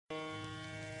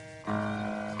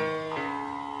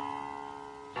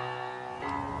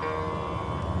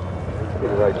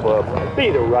right club. Be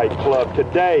the right club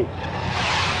today.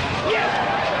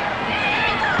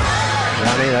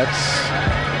 Johnny, that's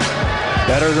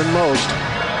better than most.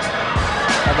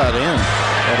 How about him?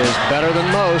 That is better than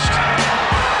most.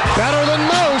 Better than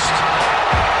most!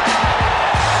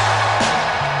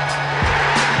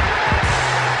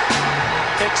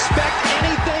 Expect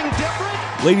anything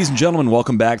different? Ladies and gentlemen,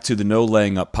 welcome back to the No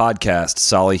Laying Up podcast.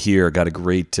 Solly here. Got a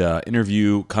great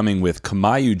interview coming with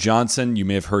Kamaiu Johnson. You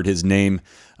may have heard his name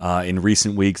in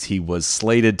recent weeks. He was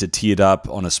slated to tee it up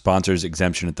on a sponsor's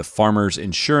exemption at the Farmers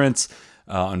Insurance.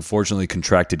 Unfortunately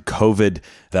contracted COVID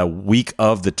that week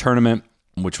of the tournament,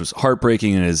 which was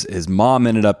heartbreaking, and his mom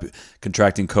ended up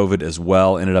contracting COVID as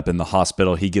well, ended up in the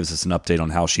hospital. He gives us an update on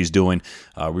how she's doing.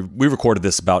 We recorded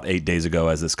this about 8 days ago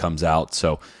as this comes out,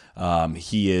 so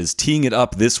he is teeing it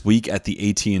up this week at the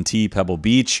AT&T Pebble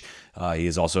Beach. He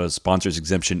is also a sponsor's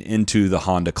exemption into the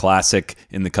Honda Classic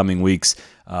in the coming weeks.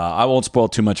 I won't spoil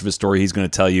too much of his story. He's going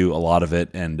to tell you a lot of it,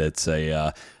 and it's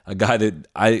a guy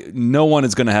that no one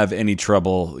is going to have any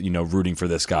trouble, rooting for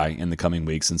this guy in the coming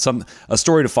weeks, and a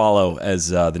story to follow as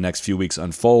the next few weeks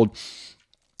unfold.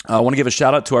 I want to give a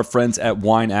shout out to our friends at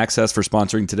Wine Access for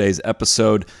sponsoring today's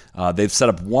episode. They've set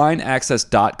up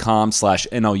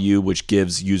wineaccess.com/NLU, which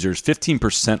gives users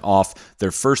 15% off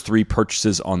their first 3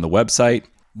 purchases on the website.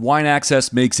 Wine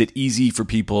Access makes it easy for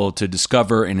people to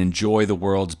discover and enjoy the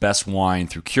world's best wine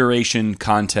through curation,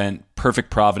 content, perfect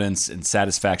provenance, and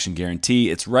satisfaction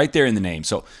guarantee. It's right there in the name.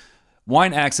 So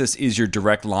Wine Access is your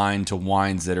direct line to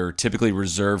wines that are typically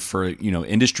reserved for,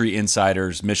 industry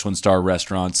insiders, Michelin star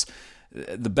restaurants.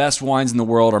 The best wines in the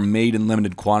world are made in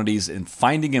limited quantities, and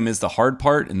finding them is the hard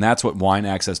part, and that's what Wine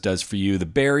Access does for you. The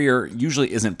barrier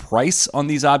usually isn't price on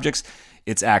these objects,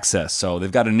 it's access. So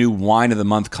they've got a new Wine of the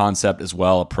Month concept as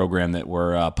well, a program that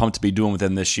we're pumped to be doing with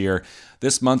them this year.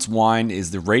 This month's wine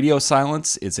is the Radio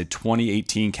Silence. It's a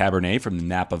 2018 Cabernet from the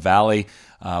Napa Valley,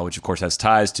 which of course has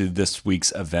ties to this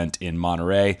week's event in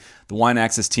Monterey. The Wine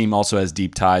Access team also has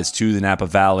deep ties to the Napa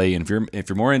Valley, and if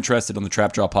you're more interested on the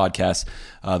Trap Draw podcast,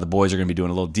 the boys are going to be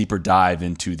doing a little deeper dive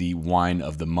into the Wine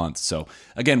of the Month. So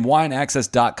again,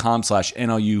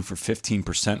 wineaccess.com/NLU for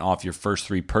 15% off your first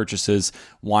 3 purchases.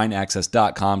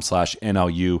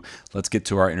 Wineaccess.com/NLU. Let's get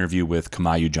to our interview with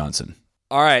Kamaiu Johnson.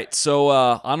 All right, so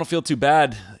I don't feel too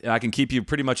bad. I can keep you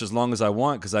pretty much as long as I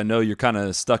want because I know you're kind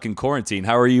of stuck in quarantine.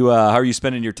 How are you? How are you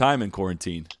spending your time in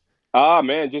quarantine?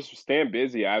 Man, just staying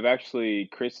busy.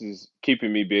 Chris is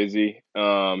keeping me busy.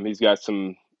 He's got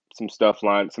some stuff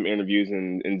some interviews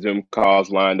and Zoom calls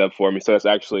lined up for me. So that's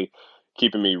actually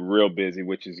keeping me real busy,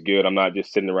 which is good. I'm not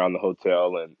just sitting around the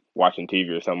hotel and watching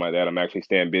TV or something like that. I'm actually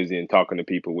staying busy and talking to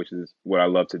people, which is what I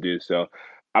love to do. So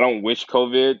I don't wish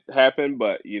COVID happened,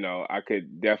 but, I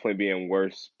could definitely be in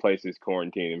worse places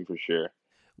quarantining for sure.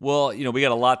 Well, we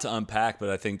got a lot to unpack, but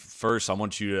I think first I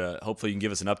want you to, hopefully you can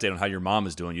give us an update on how your mom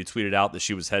is doing. You tweeted out that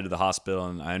she was headed to the hospital,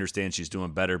 and I understand she's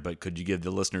doing better, but could you give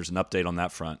the listeners an update on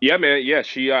that front? Yeah, man. Yeah,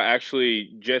 she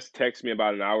actually just texted me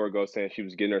about an hour ago saying she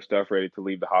was getting her stuff ready to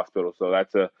leave the hospital. So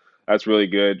that's really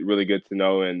good to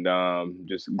know, and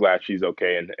just glad she's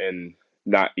okay and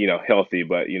not, healthy,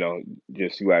 but,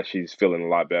 just glad she's feeling a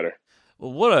lot better.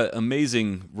 Well, what an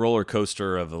amazing roller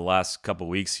coaster of the last couple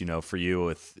of weeks, for you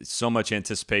with so much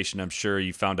anticipation. I'm sure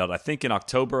you found out, I think in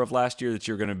October of last year, that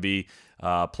you're going to be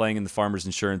playing in the Farmers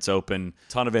Insurance Open.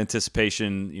 Ton of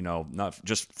anticipation, not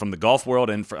just from the golf world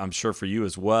and I'm sure for you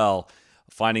as well.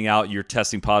 Finding out you're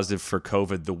testing positive for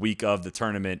COVID the week of the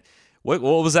tournament. What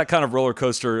was that kind of roller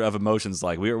coaster of emotions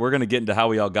like? We're going to get into how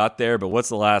we all got there, but what's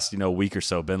the last week or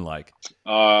so been like?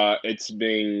 It's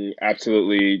been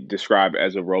absolutely described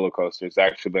as a roller coaster. It's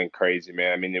actually been crazy,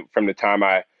 man. I mean, from the time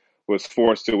I was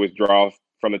forced to withdraw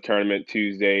from the tournament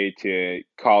Tuesday to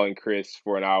calling Chris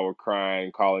for an hour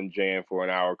crying, calling Jan for an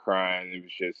hour crying, it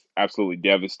was just absolutely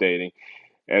devastating.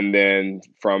 And then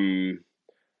from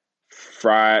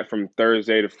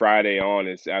Thursday to Friday on,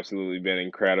 it's absolutely been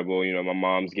incredible. My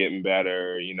mom's getting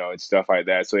better, and stuff like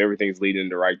that. So everything's leading in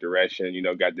the right direction.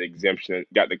 Got the exemption,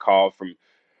 got the call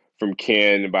from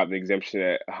Ken about the exemption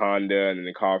at Honda, and then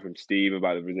the call from Steve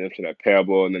about the exemption at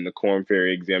Pebble, and then the Corn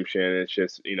Ferry exemption. It's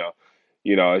just,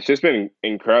 it's just been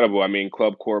incredible. I mean,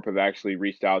 Club Corp have actually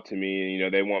reached out to me,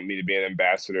 and, they want me to be an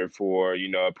ambassador for,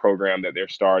 a program that they're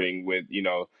starting with,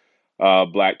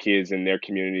 Black kids in their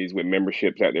communities with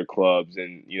memberships at their clubs.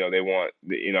 And, they want,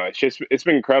 it's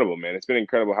been incredible, man. It's been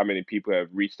incredible how many people have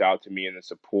reached out to me, and the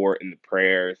support and the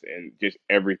prayers and just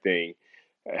everything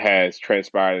has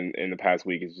transpired in the past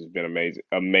week. It's just been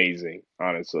amazing,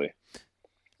 honestly.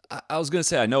 I was going to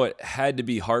say, I know it had to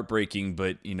be heartbreaking,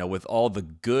 but, with all the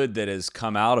good that has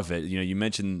come out of it, you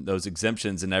mentioned those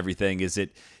exemptions and everything. Is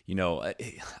it,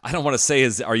 I don't want to say,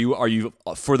 are you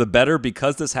for the better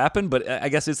because this happened? But I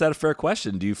guess, is that a fair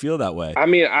question? Do you feel that way? I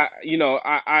mean, I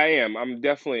am. I'm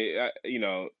definitely,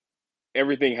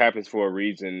 everything happens for a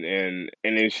reason, and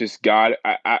it's just God.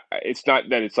 It's not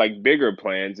that it's like bigger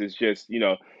plans. It's just,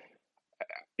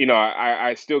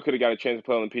 I still could have got a chance to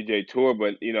play on the PGA Tour,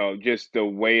 but just the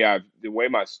way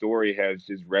my story has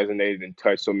just resonated and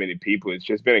touched so many people, it's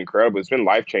just been incredible. It's been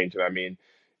life changing. I mean,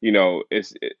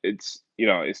 it's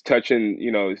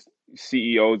touching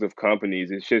CEOs of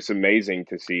companies. It's just amazing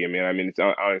to see. I mean, it's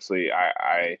honestly,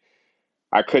 I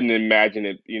couldn't imagine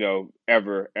it,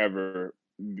 ever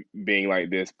being like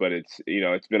this, but it's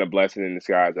been a blessing in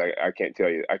disguise. I can't tell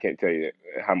you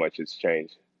how much it's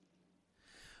changed.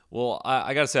 Well,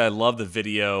 I got to say, I love the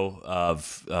video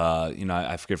of,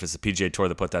 I forget if it's the PGA Tour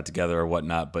that put that together or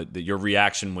whatnot, but your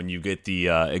reaction when you get the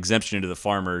exemption into the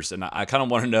farmers. And I kind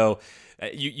of want to know,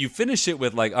 you finish it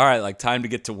with like, all right, like time to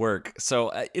get to work.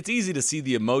 So it's easy to see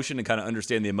the emotion and kind of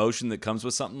understand the emotion that comes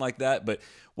with something like that. But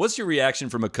what's your reaction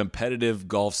from a competitive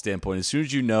golf standpoint? As soon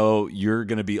as you know you're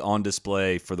going to be on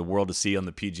display for the world to see on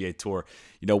the PGA Tour,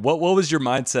 what was your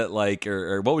mindset like,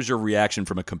 or what was your reaction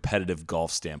from a competitive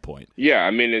golf standpoint? Yeah,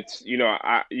 I mean,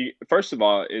 first of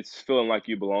all, it's feeling like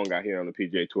you belong out here on the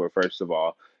PGA Tour, first of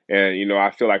all. And,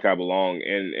 I feel like I belong.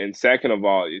 And second of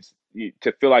all,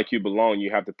 to feel like you belong, you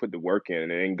have to put the work in.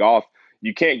 And in golf,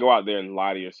 you can't go out there and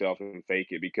lie to yourself and fake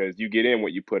it, because you get in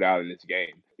what you put out in this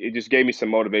game. It just gave me some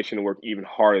motivation to work even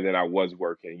harder than I was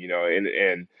working,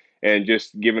 and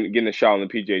just getting a shot on the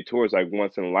PGA Tour is like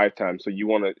once in a lifetime. So you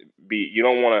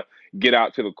don't want to get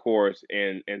out to the course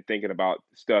and thinking about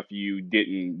stuff you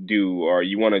didn't do, or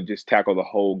you want to just tackle the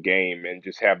whole game and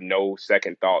just have no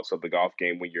second thoughts of the golf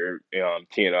game when you're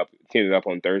teeing it up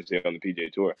on Thursday on the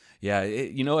PGA Tour. Yeah,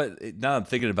 you know what? Now I'm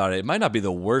thinking about it. It might not be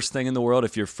the worst thing in the world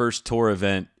if your first tour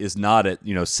event is not at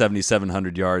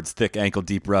 7,700 yards, thick ankle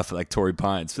deep rough like Torrey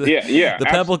Pines. Yeah, the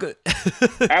Pebble,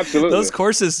 absolutely. Those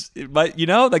courses, but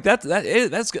like that's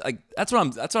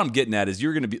what I'm getting at. Is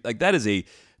you're going to be like, that is a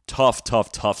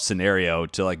tough scenario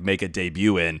to like make a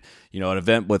debut in. An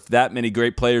event with that many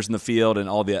great players in the field and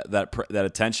all that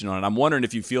attention on it. I'm wondering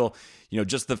if you feel,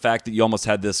 just the fact that you almost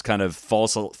had this kind of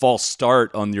false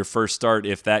start on your first start,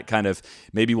 if that kind of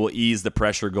maybe will ease the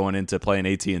pressure going into playing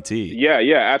AT&T. Yeah,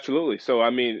 absolutely. So, I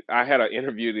mean, I had an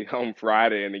interview on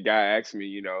Friday, and the guy asked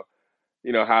me,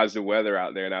 how's the weather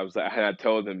out there? And I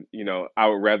told him, I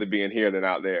would rather be in here than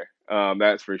out there.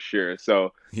 That's for sure.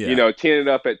 So, teeing it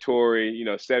up at Torrey,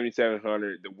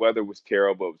 7,700, the weather was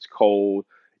terrible. It was cold.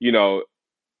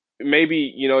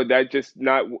 Maybe, that's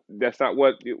not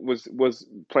what it was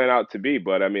planned out to be.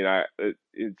 But I mean, I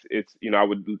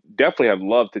would definitely have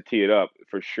loved to tee it up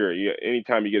for sure.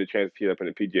 Anytime you get a chance to tee it up in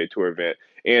a PGA Tour event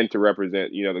and to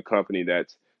represent, the company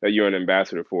that you're an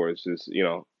ambassador for, it's just,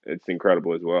 it's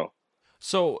incredible as well.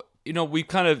 So, you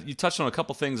touched on a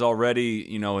couple things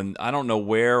already, and I don't know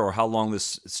where or how long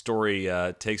this story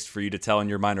takes for you to tell in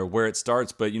your mind, or where it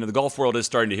starts, but, the golf world is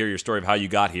starting to hear your story of how you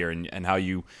got here and how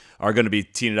you are going to be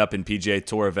teeing it up in PGA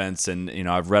Tour events. And,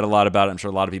 I've read a lot about it. I'm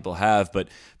sure a lot of people have, but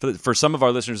for some of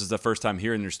our listeners, it's the first time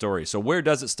hearing your story. So where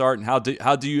does it start, and how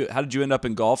did you end up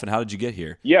in golf, and how did you get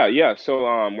here? Yeah. So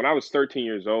when I was 13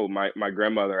 years old, my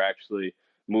grandmother actually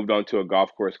moved on to a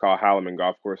golf course called Halleman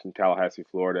Golf Course in Tallahassee,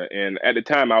 Florida. And at the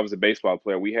time, I was a baseball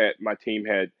player. My team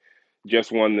had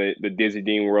just won the Dizzy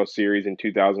Dean World Series in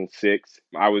 2006.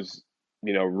 I was,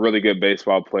 really good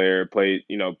baseball player. Played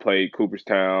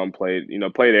Cooperstown. Played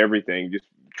everything. Just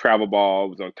travel ball.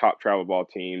 Was on top travel ball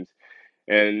teams.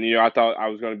 And I thought I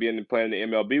was going to be playing the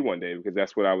MLB one day, because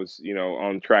that's what I was,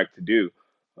 on track to do.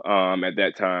 At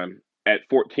that time, at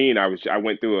 14, I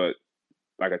went through a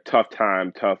tough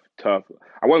time, tough.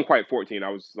 I wasn't quite 14. I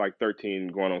was like 13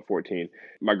 going on 14.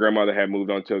 My grandmother had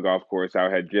moved on to a golf course. I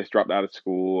had just dropped out of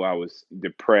school. I was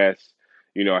depressed.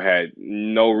 I had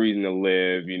no reason to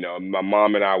live. My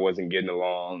mom and I wasn't getting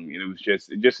along. It was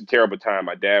just a terrible time.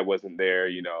 My dad wasn't there.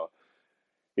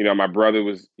 My brother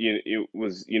was, getting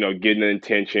the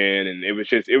attention, and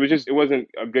it wasn't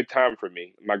a good time for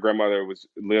me. My grandmother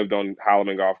lived on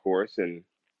Halleman Golf Course, and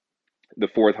the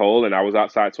fourth hole, and I was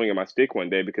outside swinging my stick one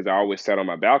day, because I always sat on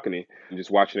my balcony and just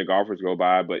watching the golfers go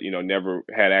by, but never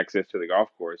had access to the golf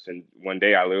course. And one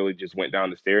day I literally just went down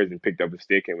the stairs and picked up a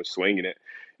stick and was swinging it.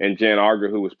 And Jan Auger,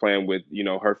 who was playing with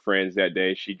her friends that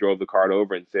day, she drove the cart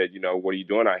over and said, what are you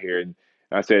doing out here? And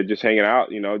I said, just hanging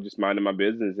out, just minding my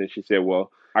business. And she said, well,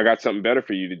 I got something better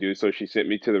for you to do. So she sent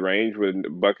me to the range with a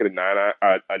bucket of a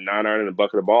 9-iron and a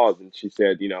bucket of balls. And she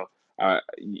said,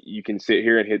 You can sit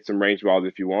here and hit some range balls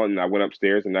if you want. And I went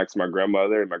upstairs and asked my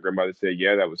grandmother, and my grandmother said,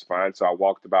 yeah, that was fine. So I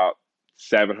walked about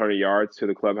 700 yards to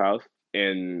the clubhouse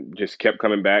and just kept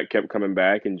coming back, kept coming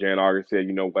back. And Jan Auger said,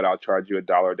 you know what, I'll charge you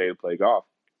 $1 a day to play golf.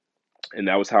 And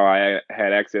that was how I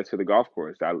had access to the golf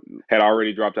course. I had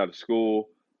already dropped out of school.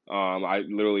 I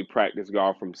literally practiced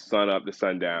golf from sun up to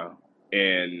sundown.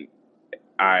 And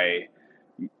I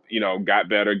got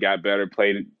better,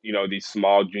 played, these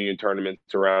small junior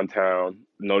tournaments around town,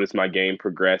 noticed my game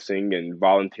progressing, and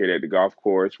volunteered at the golf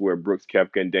course where Brooks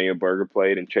Koepka and Daniel Berger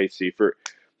played and Chase Seifert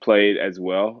played as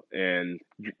well. And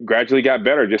gradually got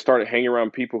better, just started hanging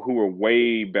around people who were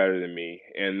way better than me.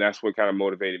 And that's what kind of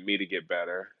motivated me to get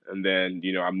better. And then,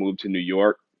 I moved to New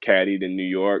York, caddied in New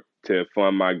York to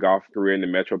fund my golf career in the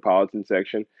metropolitan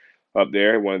section up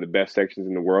there, one of the best sections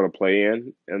in the world to play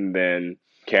in. And then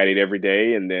caddied every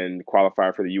day and then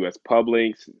qualified for the U.S.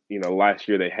 Publics. Last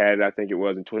year they had, I think it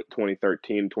was in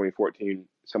 2013, 2014,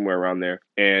 somewhere around there.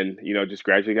 And, just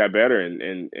gradually got better.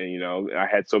 And I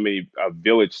had so many, a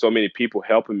village, so many people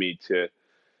helping me to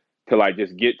like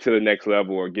just get to the next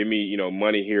level or give me,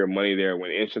 money here, money there.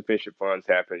 When insufficient funds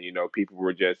happen, people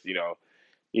were just,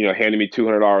 handing me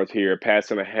 $200 here,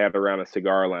 passing a hat around a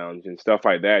cigar lounge and stuff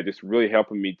like that, just really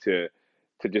helping me to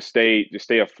just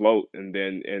stay afloat. And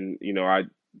then, I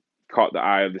caught the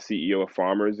eye of the CEO of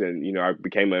Farmers, and I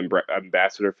became an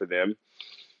ambassador for them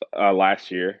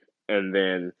last year. And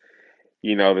then the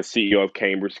CEO of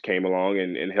Cambridge came along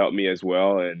and helped me as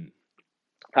well. And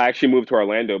I actually moved to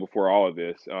Orlando before all of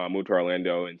this. Moved to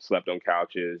Orlando and slept on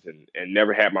couches and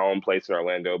never had my own place in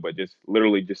Orlando, but just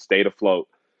literally just stayed afloat.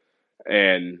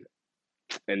 And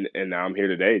and now I'm here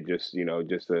today. Just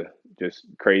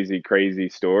crazy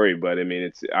story. But I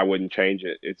mean, I wouldn't change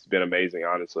it. It's been amazing,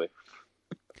 honestly.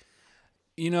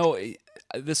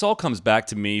 This all comes back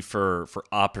to me for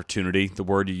opportunity, the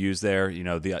word you use there.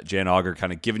 The Jan Auger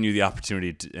kind of giving you the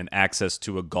opportunity and access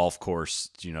to a golf course,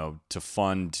 to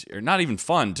fund, or not even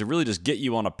fund, to really just get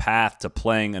you on a path to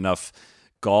playing enough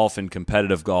golf and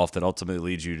competitive golf that ultimately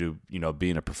leads you to,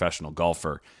 being a professional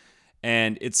golfer.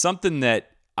 And it's something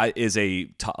that is a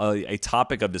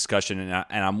topic of discussion. And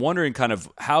I'm wondering kind of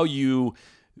how you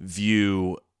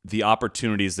view the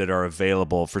opportunities that are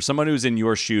available for someone who's in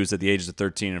your shoes at the ages of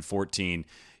 13 and 14.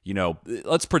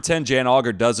 Let's pretend Jan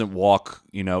Auger doesn't walk,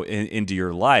 into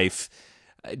your life.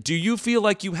 Do you feel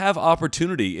like you have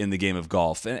opportunity in the game of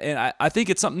golf? And I think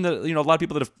it's something that, a lot of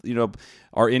people that have,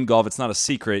 are in golf, it's not a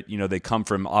secret. They come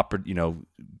from,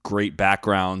 great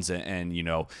backgrounds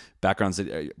and backgrounds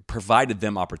that provided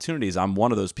them opportunities. I'm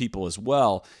one of those people as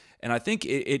well. And I think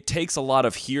it takes a lot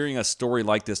of hearing a story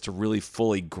like this to really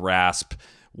fully grasp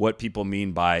what people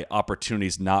mean by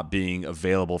opportunities not being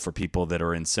available for people that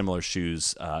are in similar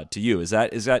shoes to you. Is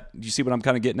that, do you see what I'm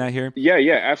kind of getting at here?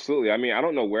 Yeah, absolutely. I mean, I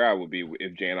don't know where I would be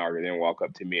if Jan Auger didn't walk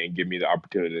up to me and give me the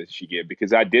opportunity that she did,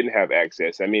 because I didn't have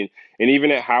access. I mean, and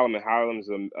even at Highland's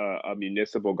a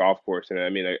municipal golf course. And I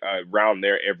mean, a round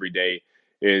there every day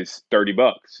is $30,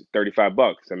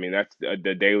 $35. I mean, that's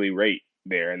the daily rate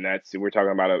there. And we're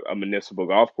talking about a municipal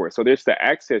golf course. So there's the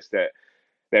access that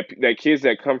kids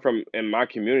that come from in my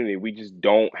community, we just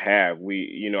don't have.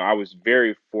 I was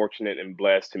very fortunate and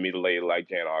blessed to meet a lady like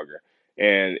Jan Auger.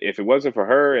 And if it wasn't for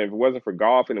her, and if it wasn't for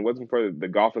golf, and it wasn't for the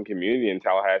golfing community in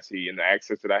Tallahassee and the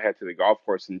access that I had to the golf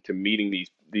course and to meeting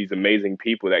these amazing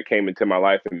people that came into my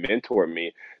life and mentored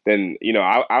me, then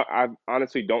I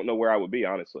honestly don't know where I would be.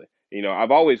 Honestly,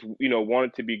 I've always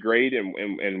wanted to be great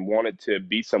and wanted to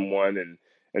be someone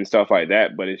and stuff like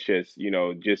that. But it's just,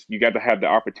 just you got to have the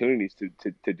opportunities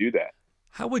to do that.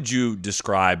 How would you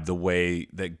describe the way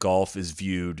that golf is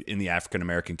viewed in the African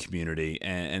American community?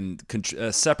 And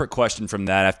a separate question from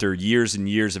that, after years and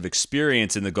years of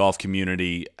experience in the golf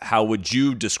community, how would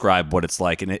you describe what it's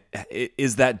like? And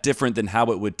is that different than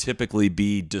how it would typically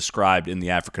be described in the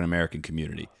African American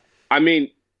community? I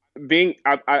mean,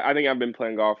 I think I've been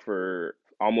playing golf for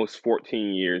almost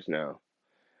 14 years now.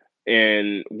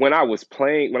 And when I was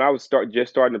just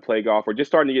starting to play golf or just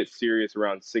starting to get serious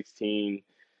around 16,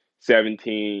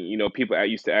 17, people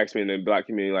used to ask me in the black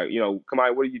community, like,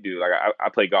 Kamaiu, what do you do? Like, I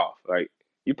play golf. Like,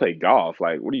 you play golf?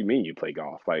 Like, what do you mean you play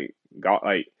golf? Like, golf,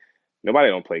 like, nobody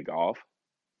don't play golf.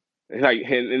 Like,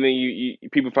 and then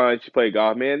people find out you play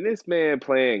golf. Man, this man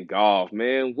playing golf,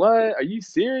 man. What? Are you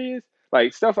serious?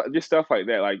 Like, stuff like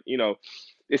that. Like,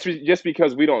 it's just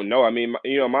because we don't know. I mean,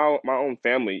 my own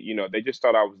family, they just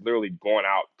thought I was literally going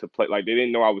out to play. Like, they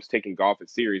didn't know I was taking golf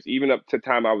as serious. Even up to the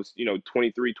time I was,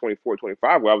 23, 24,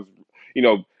 25, where I was,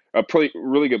 a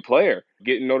really good player,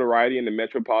 getting notoriety in the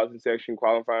metropolitan section,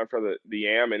 qualifying for the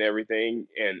AM and everything.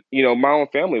 And, my own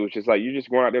family was just like, you're just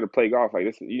going out there to play golf. Like,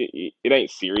 this, it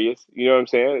ain't serious. You know what I'm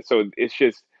saying? So it's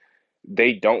just,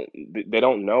 they don't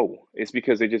know. It's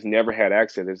because they just never had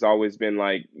access. It's always been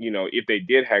like, if they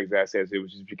did have access, it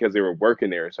was just because they were working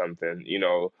there or something.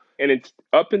 And it's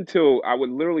up until, I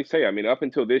would literally say, I mean, up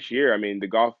until this year, I mean, the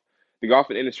golf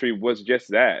industry was just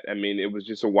that. I mean, it was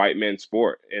just a white man's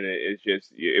sport, and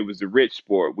it was a rich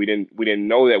sport. We didn't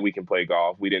know that we can play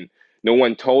golf. No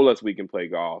one told us we can play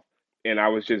golf. And I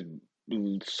was just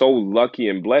so lucky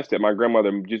and blessed that my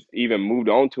grandmother just even moved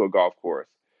on to a golf course,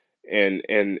 and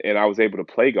I was able to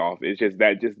play golf. It's just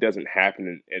that just doesn't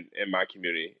happen in my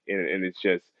community, and it's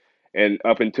just, and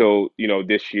up until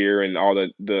this year and all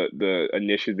the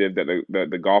initiative that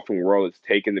the golfing world has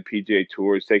taken, the PGA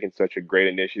Tour has taken such a great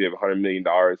initiative, $100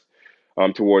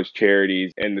 million towards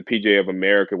charities, and the PGA of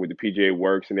America with the PGA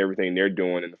Works and everything they're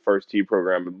doing, and the First Tee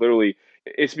program. But literally,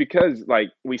 it's because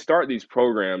like we start these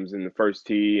programs in the First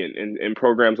Tee and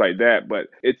programs like that, but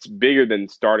it's bigger than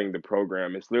starting the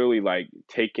program. It's literally like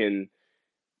taking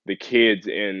the kids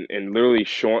and literally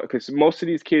showing, because most of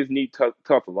these kids need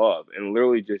tough love, and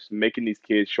literally just making these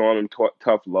kids, showing them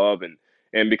tough love,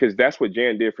 and because that's what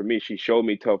Jan did for me. She showed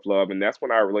me tough love, and that's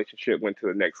when our relationship went to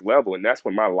the next level, and that's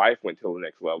when my life went to the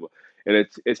next level. And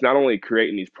it's not only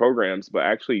creating these programs, but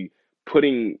actually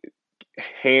putting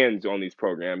hands on these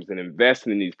programs and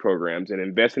investing in these programs and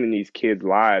investing in these kids'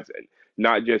 lives, and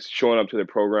not just showing up to the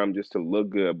program just to look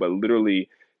good, but literally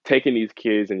taking these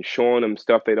kids and showing them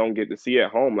stuff they don't get to see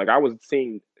at home. Like, I was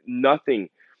seeing nothing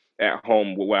at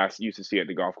home with what I used to see at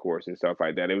the golf course and stuff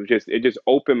like that. It just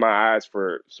opened my eyes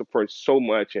for so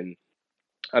much. And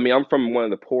I mean, I'm from one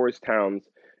of the poorest towns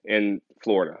in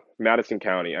Florida, Madison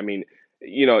County. I mean,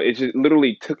 it just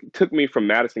literally took me from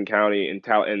Madison County in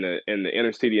the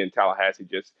inner city in Tallahassee,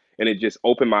 and it just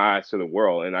opened my eyes to the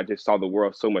world, and I just saw the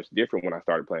world so much different when I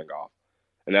started playing golf.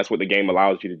 And that's what the game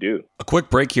allows you to do. A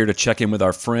quick break here to check in with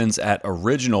our friends at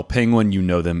Original Penguin. You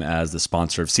know them as the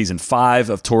sponsor of Season 5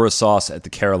 of Toro Sauce at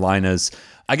the Carolinas.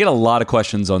 I get a lot of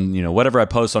questions on, whatever I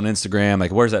post on Instagram,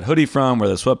 like, where's that hoodie from? Where are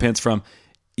those sweatpants from?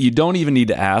 You don't even need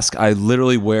to ask. I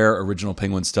literally wear Original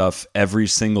Penguin stuff every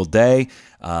single day.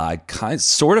 I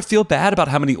sort of feel bad about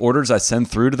how many orders I send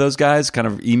through to those guys, kind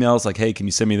of emails like, hey, can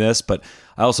you send me this? But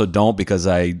I also don't, because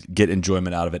I get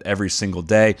enjoyment out of it every single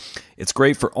day. It's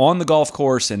great for on the golf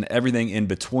course and everything in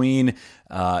between.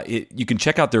 You can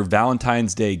check out their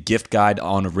Valentine's Day gift guide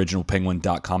on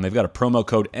originalpenguin.com. They've got a promo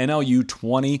code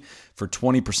NLU20 for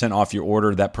 20% off your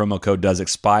order. That promo code does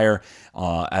expire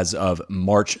as of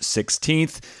March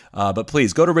 16th. But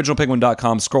please go to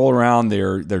originalpenguin.com, scroll around.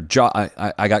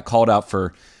 I got called out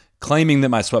for claiming that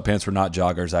my sweatpants were not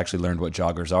joggers. I actually learned what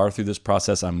joggers are through this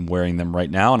process. I'm wearing them right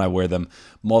now, and I wear them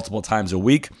multiple times a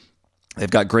week.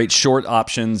 They've got great short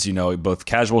options, both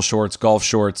casual shorts, golf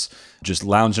shorts, just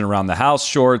lounging around the house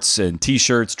shorts, and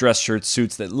t-shirts, dress shirts,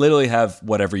 suits that literally have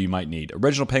whatever you might need.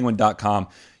 Originalpenguin.com.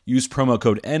 Use promo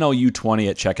code NLU20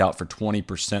 at checkout for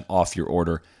 20% off your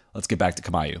order. Let's get back to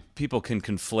Kamaiu. People can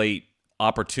conflate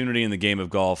opportunity in the game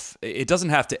of golf. It doesn't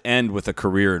have to end with a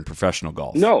career in professional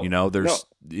golf. No, there's...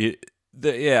 No.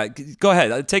 Yeah, go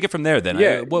ahead. Take it from there then.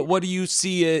 Yeah. What do you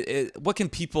see? What can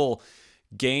people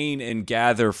gain and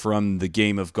gather from the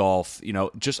game of golf?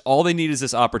 Just all they need is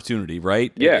this opportunity,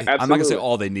 right? Yeah, absolutely. I'm not going to say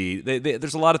all they need.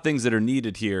 There's a lot of things that are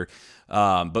needed here,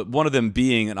 but one of them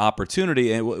being an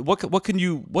opportunity. And what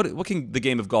can the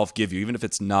game of golf give you, even if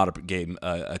it's not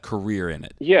a career in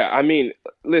it? Yeah, I mean,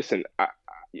 listen,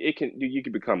 you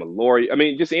can become a lawyer. I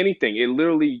mean, just anything. It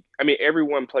literally, I mean,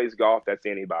 everyone plays golf. That's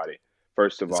anybody.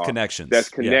 First of all, connections. That's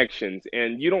connections, yeah.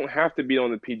 And you don't have to be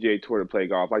on the PGA Tour to play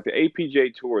golf. Like the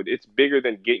APJ Tour, it's bigger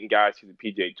than getting guys to the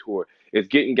PGA Tour. It's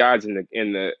getting guys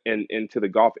into the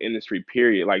golf industry.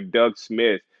 Period. Like Doug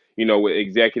Smith, with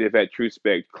executive at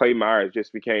TrueSpec. Clay Myers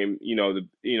just became,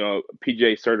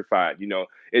 PGA certified.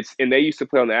 And they used to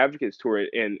play on the Advocates Tour,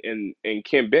 and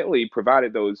Kim Bentley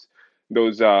provided those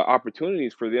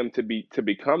opportunities for them to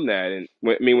become that. And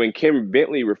when Kim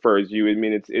Bentley refers you,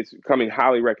 it's coming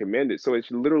highly recommended. So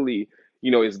it's literally,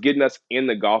 it's getting us in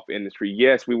the golf industry.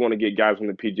 Yes, we want to get guys on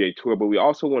the PGA Tour, but we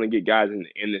also want to get guys in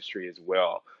the industry as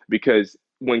well. Because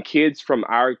when kids from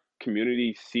our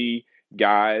community see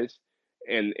guys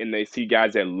and they see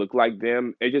guys that look like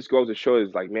them, it just goes to show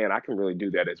it's like, man, I can really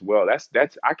do that as well.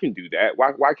 That's I can do that.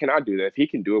 Why can't I do that? If he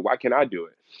can do it, why can't I do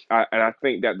it? And I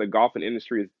think that the golfing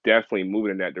industry is definitely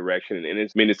moving in that direction. And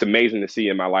it's amazing to see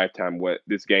in my lifetime what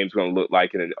this game's going to look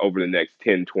like over the next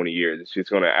 10, 20 years. It's just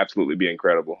going to absolutely be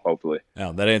incredible, hopefully.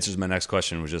 Now, that answers my next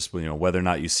question, was just whether or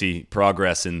not you see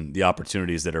progress in the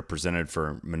opportunities that are presented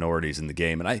for minorities in the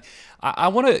game. And I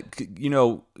want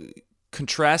to,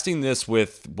 contrasting this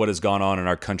with what has gone on in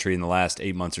our country in the last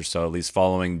 8 months or so, at least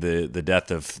following the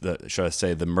death of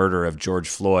the murder of George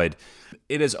Floyd,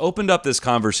 it has opened up this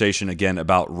conversation again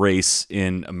about race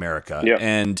in America. Yeah.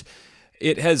 And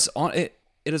it has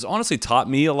honestly taught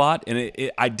me a lot, and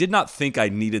I did not think I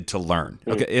needed to learn.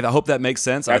 Okay, I hope that makes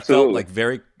sense. Absolutely. I felt like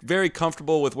very, very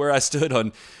comfortable with where I stood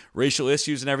on racial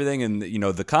issues and everything, and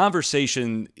the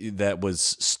conversation that was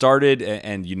started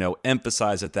and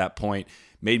emphasized at that point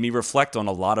made me reflect on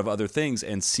a lot of other things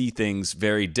and see things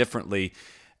very differently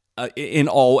in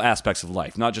all aspects of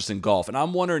life, not just in golf. And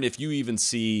I'm wondering if you even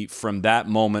see from that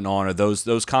moment on, or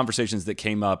those conversations that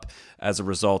came up as a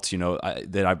result,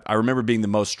 I remember being the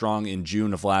most strong in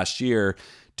June of last year.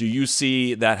 Do you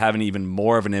see that having even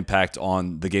more of an impact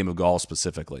on the game of golf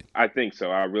specifically? I think so.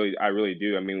 I really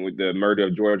do. I mean, with the murder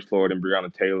of George Floyd and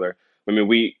Breonna Taylor, I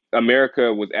mean,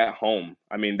 America was at home.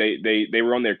 I mean, they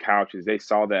were on their couches. They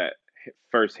saw that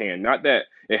firsthand. Not that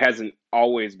it hasn't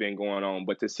always been going on,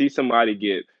 but to see somebody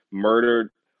get murdered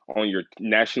on your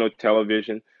national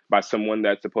television by someone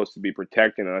that's supposed to be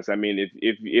protecting us. I mean,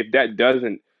 if that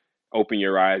doesn't open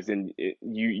your eyes, then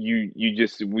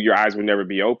your eyes will never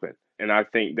be open. And I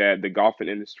think that the golfing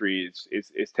industry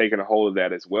is taking a hold of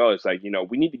that as well. It's like,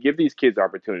 we need to give these kids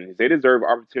opportunities. They deserve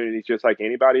opportunities just like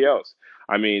anybody else.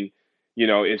 I mean,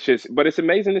 it's just, but it's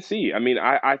amazing to see. I mean,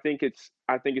 I think it's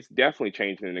definitely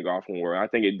changing in the golfing world. I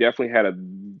think it definitely had a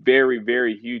very,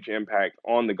 very huge impact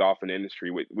on the golfing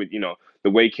industry with the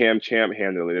way Cam Champ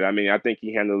handled it. I mean, I think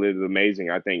he handled it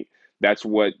amazing. I think that's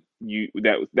what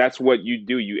that's what you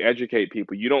do. You educate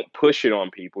people. You don't push it on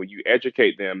people. You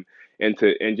educate them and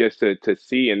just to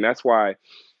see. And that's why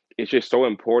it's just so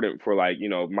important for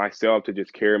myself to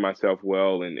just carry myself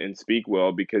well and speak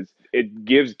well, because it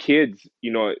gives kids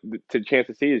the chance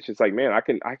to see. It's just like, man, I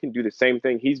can do the same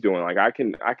thing he's doing. Like I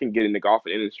can get in the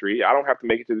golfing industry. I don't have to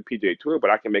make it to the PGA Tour,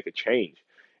 but I can make a change.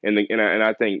 And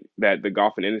I think that the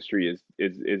golfing industry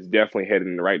is definitely headed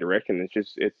in the right direction.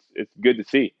 It's good to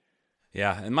see.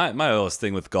 Yeah, and my oldest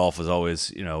thing with golf is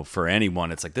always, for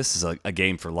anyone, it's like, this is a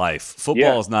game for life.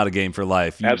 Football is not a game for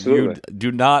life. Absolutely. You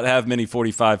do not have many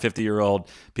 45, 50-year-old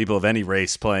people of any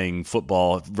race playing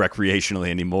football recreationally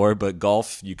anymore, but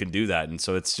golf, you can do that. And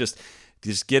so it's just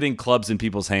getting clubs in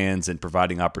people's hands and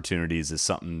providing opportunities is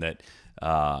something that,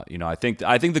 I think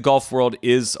the golf world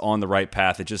is on the right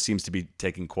path. It just seems to be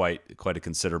taking quite a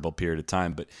considerable period of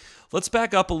time. But let's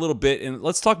back up a little bit and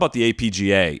let's talk about the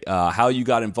APGA, how you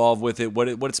got involved with it, what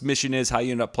its mission is, how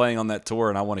you ended up playing on that tour,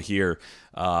 and I want to hear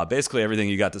basically everything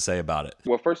you got to say about it.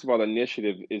 Well, first of all, the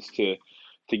initiative is to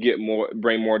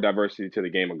bring more diversity to the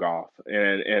game of golf,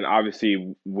 and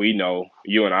obviously we know,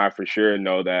 you and I for sure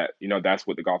know that that's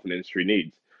what the golfing industry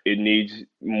needs. It needs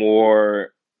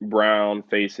more brown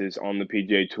faces on the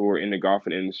PGA Tour, in the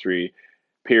golfing industry,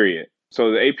 period.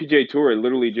 So the APGA Tour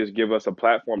literally just give us a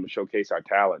platform to showcase our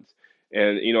talents.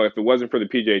 And if it wasn't for the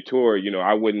PGA Tour,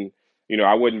 I wouldn't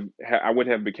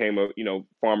have became a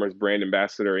Farmers brand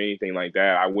ambassador or anything like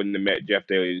that. I wouldn't have met Jeff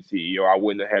Daly, the CEO. I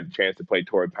wouldn't have had the chance to play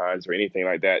Torrey Pines or anything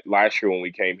like that last year when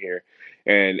we came here,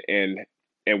 and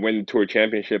win the Tour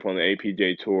Championship on the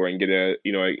APGA Tour and get a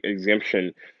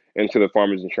exemption into the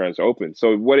Farmers Insurance Open.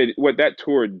 So what that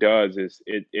tour does is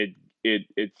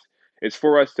it's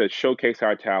for us to showcase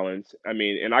our talents. I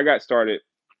mean, and I got started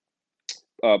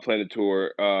playing the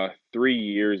tour 3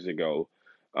 years ago.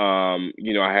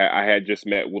 I had just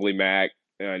met Willie Mack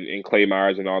and Clay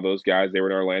Myers and all those guys. They were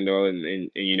in Orlando, and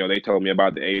they told me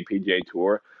about the APGA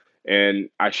Tour, and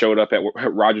I showed up at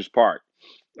Rogers Park,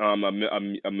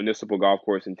 a municipal golf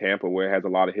course in Tampa, where it has a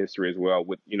lot of history as well,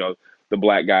 with the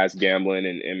black guys gambling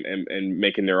and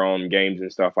making their own games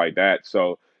and stuff like that.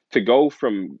 So to go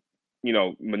from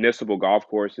municipal golf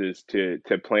courses to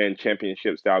playing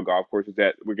championship style golf courses,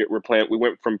 that we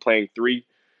went from playing three.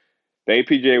 The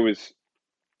APGA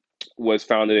was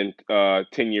founded in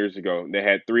 10 years ago. They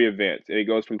had three events. It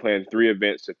goes from playing three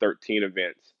events to 13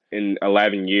 events in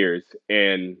 11 years.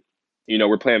 And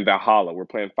we're playing Valhalla. We're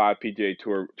playing 5 PGA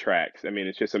Tour tracks. I mean,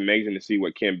 it's just amazing to see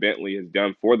what Ken Bentley has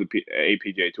done for the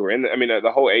APGA Tour. And I mean,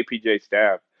 the whole APGA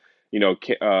staff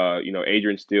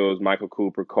Adrian Stills, Michael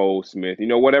Cooper, Cole Smith,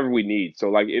 whatever we need. So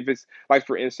like if it's like,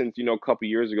 for instance, a couple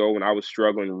years ago when I was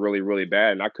struggling really, really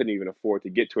bad and I couldn't even afford to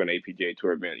get to an APGA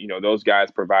Tour event, those guys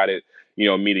provided,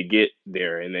 me to get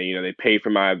there, and they paid for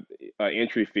my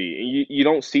entry fee. And you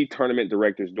don't see tournament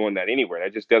directors doing that anywhere.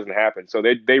 That just doesn't happen. So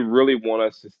they really want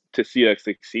us to see us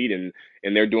succeed, and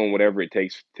they're doing whatever it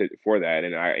takes for that.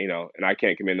 And I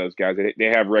can't commend those guys. They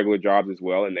have regular jobs as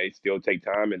well, and they still take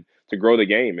time and to grow the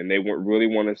game, and they really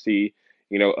want to see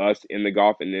us in the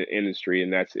golf industry,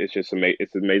 and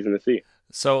it's amazing to see.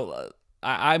 So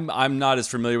I'm not as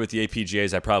familiar with the APGA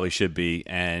as I probably should be,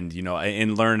 and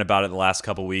in learning about it the last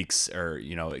couple of weeks, or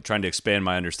trying to expand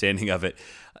my understanding of it.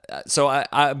 So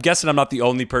I'm guessing I'm not the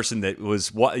only person that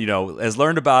has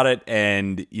learned about it.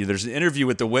 And there's an interview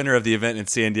with the winner of the event in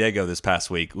San Diego this past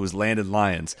week, who was Landon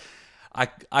Lyons.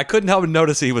 I couldn't help but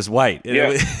notice he was white.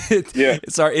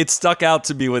 It stuck out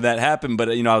to me when that happened.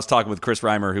 But I was talking with Chris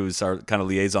Reimer, who's our kind of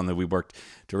liaison that we worked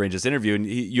to arrange this interview, and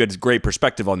you had a great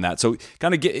perspective on that. So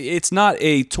it's not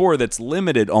a tour that's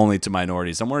limited only to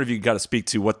minorities. I'm wondering if you got to speak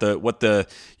to what the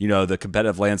the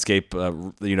competitive landscape,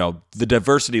 the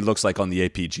diversity looks like on the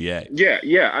APGA.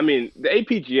 Yeah. I mean, the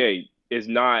APGA is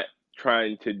not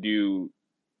trying to do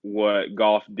what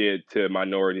golf did to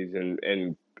minorities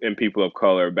and people of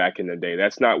color back in the day.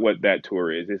 That's not what that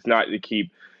tour is. It's not to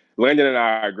keep. Landon and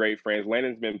I are great friends.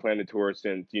 Landon's been playing the tour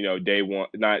since day one,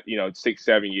 not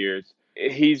 6-7 years.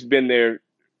 He's been there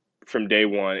from day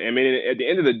one. I mean, at the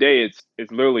end of the day,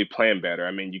 it's literally playing better.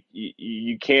 I mean,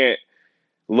 you can't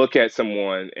look at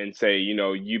someone and say you're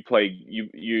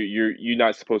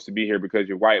not supposed to be here because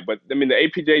you're white. But I mean, the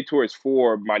APJ Tour is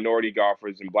for minority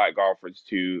golfers and black golfers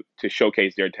to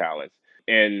showcase their talents.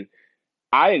 And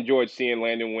I enjoyed seeing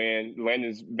Landon win.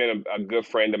 Landon's been a good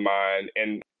friend of mine,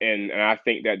 and I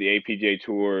think that the APGA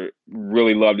Tour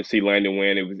really loved to see Landon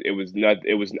win.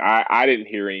 I didn't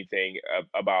hear anything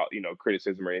about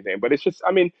criticism or anything, but it's just,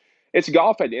 I mean, it's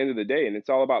golf at the end of the day, and it's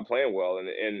all about playing well.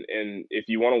 And if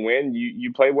you want to win,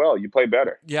 you play well, you play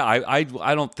better. Yeah, I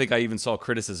don't think I even saw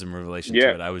criticism in relation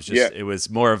to it. I was just it was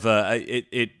more of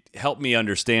it helped me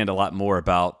understand a lot more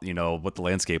about what the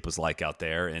landscape was like out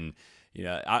there. And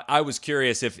I was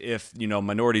curious if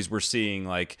minorities were seeing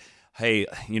like, hey,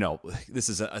 this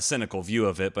is a cynical view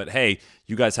of it, but hey,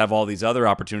 you guys have all these other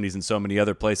opportunities in so many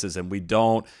other places, and we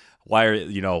don't. Why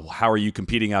are how are you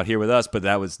competing out here with us? But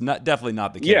that was definitely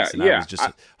not the case. I was just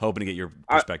hoping to get your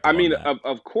perspective. I mean, on that.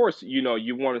 Of course,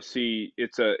 you want to see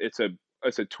it's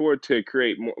a tour to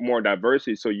create more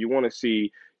diversity. So you want to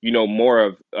see more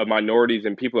of minorities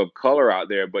and people of color out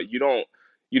there, but you don't.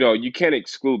 You can't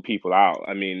exclude people out.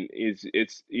 I mean,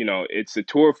 it's a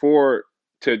tour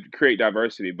to create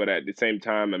diversity, but at the same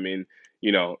time, I mean,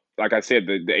 like I said,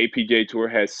 the APJ Tour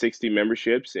has 60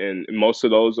 memberships, and most of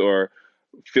those are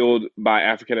filled by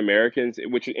African Americans,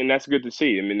 and that's good to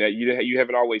see. I mean, that you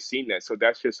haven't always seen that, so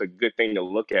that's just a good thing to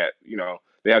look at.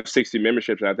 They have 60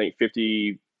 memberships, and I think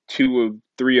 52 of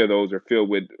 3 of those are filled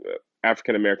with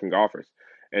African American golfers.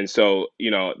 And so,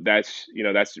 that's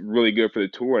really good for the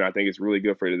tour, and I think it's really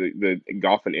good for the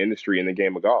golfing industry and the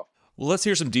game of golf. Well, let's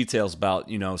hear some details about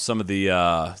some of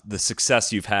the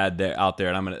success you've had out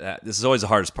there. And this is always the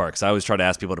hardest part, because I always try to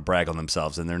ask people to brag on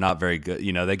themselves, and they're not very good.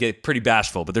 They get pretty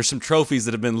bashful. But there's some trophies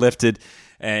that have been lifted,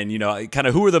 and kind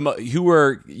of who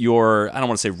are your, I don't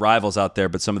want to say rivals out there,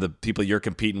 but some of the people you're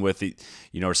competing with,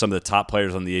 or some of the top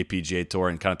players on the APGA Tour,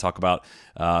 and kind of talk about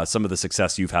some of the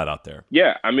success you've had out there.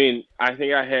 Yeah, I mean, I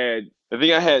think I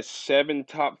had 7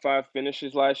 top 5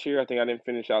 finishes last year. I think I didn't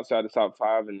finish outside the top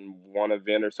 5 in one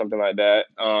event or something like that.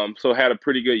 So had a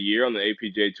pretty good year on the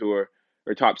APJ Tour,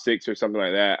 or top 6 or something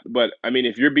like that. But I mean,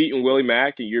 if you're beating Willie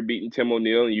Mack and you're beating Tim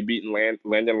O'Neill and you're beating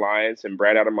Landon Lyons and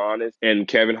Brad Adamanis and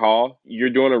Kevin Hall, you're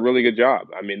doing a really good job.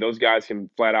 I mean, those guys can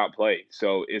flat out play.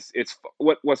 So it's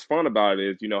what's fun about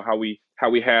it is how we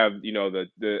have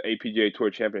the APJ Tour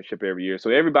Championship every year.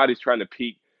 So everybody's trying to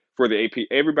peak for the AP.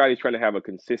 Everybody's trying to have a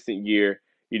consistent year,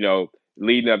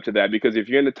 leading up to that, because if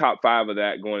you're in the top 5 of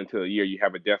that going into the year, you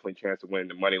have a definitely chance of winning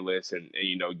the money list and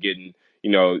getting,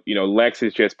 Lex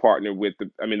is just partnered with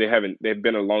they've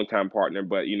been a long time partner,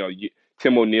 but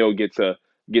Tim O'Neill gets a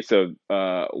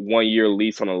 1-year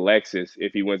lease on a Lexus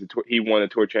if he wins he won the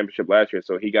tour championship last year,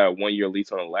 so he got a 1-year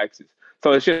lease on a Lexus.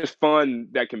 So it's just fun,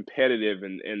 that competitive,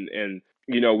 and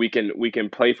we can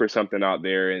play for something out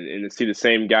there and to see the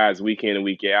same guys week in and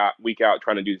week out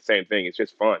trying to do the same thing. It's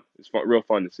just fun. It's real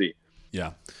fun to see.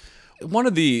 Yeah. One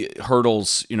of the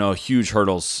hurdles, huge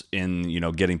hurdles in,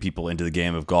 getting people into the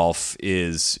game of golf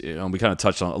is, we kind of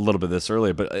touched on a little bit of this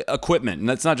earlier, but equipment. And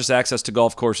that's not just access to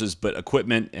golf courses, but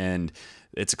equipment and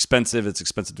It's expensive. It's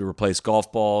expensive to replace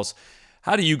golf balls.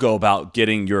 How do you go about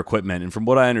getting your equipment? And from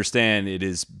what I understand, it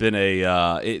has been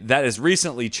that has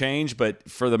recently changed, but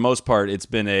for the most part, it's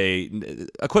been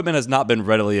equipment has not been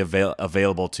readily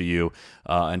available to you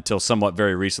until somewhat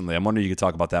very recently. I'm wondering if you could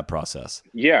talk about that process.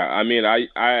 Yeah, I mean,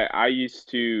 I used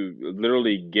to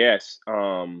literally guess,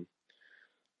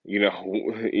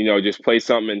 just play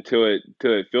something until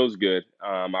it feels good.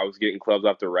 I was getting clubs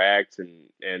off the racks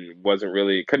and wasn't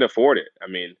really couldn't afford it. I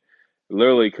mean,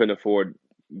 literally couldn't afford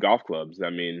golf clubs. I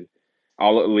mean,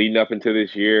 all leading up into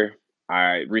this year,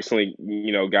 I recently,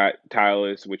 got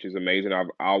Titleist, which is amazing. I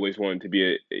always wanted to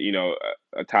be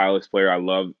a Titleist player. I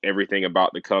love everything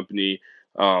about the company,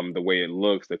 the way it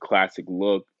looks, the classic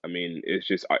look. I mean, it's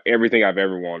just everything I've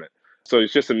ever wanted. So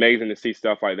it's just amazing to see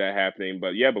stuff like that happening.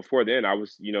 But yeah, before then, I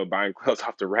was, buying clothes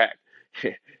off the rack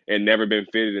and never been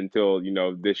fitted until,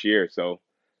 this year. So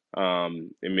I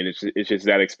mean, it's just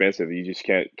that expensive. You just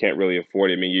can't really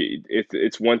afford it. I mean,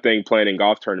 it's one thing playing in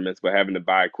golf tournaments, but having to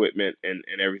buy equipment and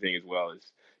everything as well is,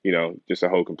 just a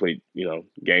whole complete,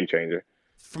 game changer.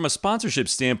 From a sponsorship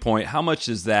standpoint, how much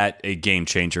is that a game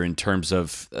changer in terms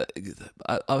of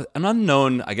an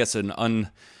unknown, I guess, an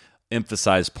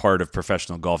emphasized part of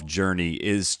professional golf journey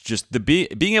is just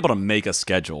being able to make a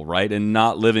schedule, right? And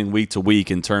not living week to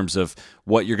week in terms of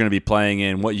what you're going to be playing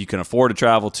in, what you can afford to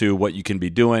travel to, what you can be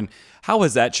doing. How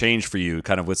has that changed for you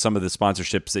kind of with some of the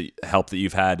sponsorships that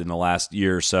you've had in the last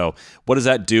year or so? What does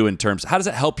that do how does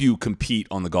it help you compete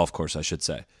on the golf course, I should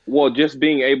say? Well, just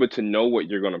being able to know what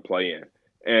you're going to play in.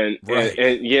 And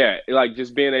yeah, like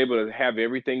just being able to have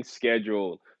everything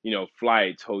scheduled,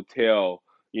 flights, hotel,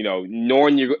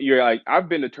 knowing you're like, I've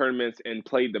been to tournaments and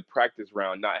played the practice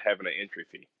round not having an entry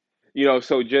fee.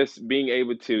 So just being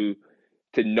able to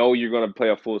know you're going to play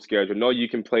a full schedule, know you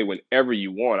can play whenever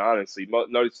you want, honestly.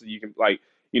 Notice that you can, like,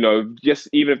 just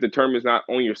even if the tournament's not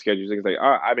on your schedule, you can say,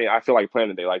 I mean, I feel like playing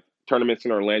today. Like tournaments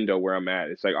in Orlando where I'm at,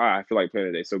 it's like, I feel like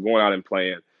playing today. So going out and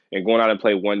playing and going out and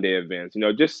play one day events,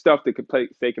 just stuff that could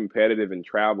stay competitive and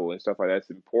travel and stuff like that's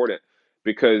important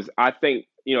because I think,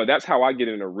 that's how I get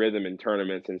in a rhythm in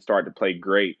tournaments and start to play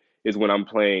great is when I'm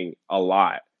playing a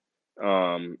lot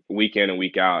week in and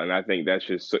week out. And I think that's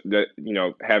just that,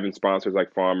 having sponsors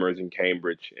like Farmers and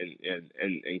Cambridge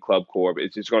and Club Corp,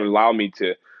 it's just going to allow me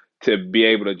to be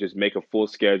able to just make a full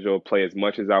schedule, play as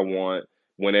much as I want,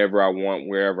 whenever I want,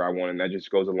 wherever I want. And that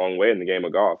just goes a long way in the game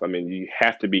of golf. I mean, you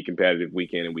have to be competitive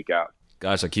week in and week out.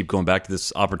 Gosh, I keep going back to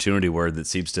this opportunity word that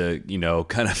seems to,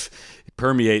 kind of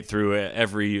permeate through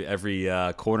every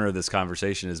corner of this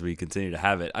conversation as we continue to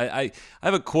have it. I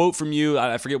have a quote from you.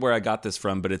 I forget where I got this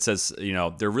from, but it says,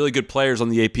 they're really good players on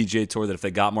the APGA Tour that if they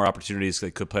got more opportunities,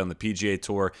 they could play on the PGA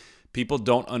Tour. People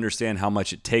don't understand how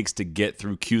much it takes to get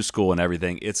through Q school and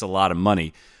everything. It's a lot of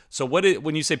money. So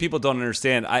when you say people don't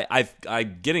understand,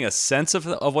 I'm getting a sense of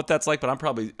what that's like, but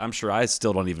I'm sure I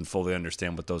still don't even fully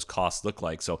understand what those costs look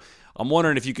like. So I'm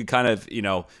wondering if you could kind of,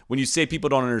 when you say people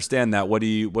don't understand that, what do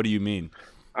you mean?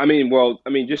 I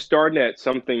mean, just starting at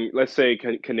something, let's say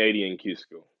Canadian Q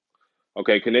school.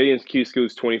 Okay, Canadian Q school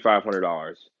is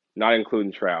 $2,500, not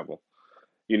including travel.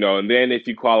 And then if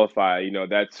you qualify,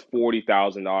 that's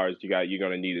 $40,000 you're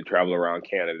going to need to travel around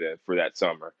Canada for that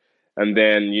summer. And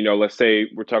then, let's say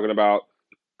we're talking about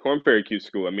Korn Ferry Q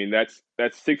School. I mean, that's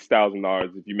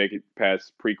 $6,000 if you make it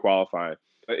past pre-qualifying.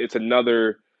 It's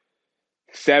another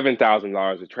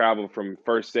 $7,000 to travel from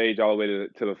first stage all the way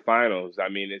to the finals. I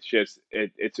mean,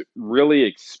 it's really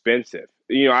expensive.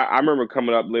 I remember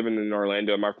coming up living in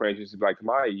Orlando, and my friends used to be like,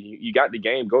 Kamaiu, you got the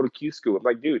game, go to Q school. I'm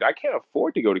like, dude, I can't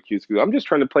afford to go to Q school. I'm just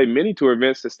trying to play mini tour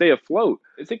events to stay afloat.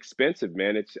 It's expensive,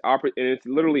 man. And it's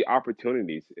literally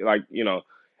opportunities. Like,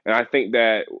 and I think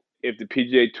that if the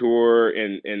PGA Tour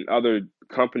and other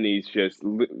companies just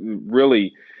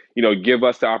really give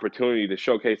us the opportunity to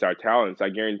showcase our talents, I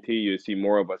guarantee you see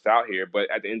more of us out here.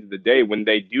 But at the end of the day, when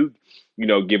they do,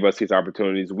 give us these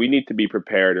opportunities, we need to be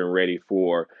prepared and ready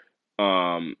for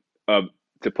um,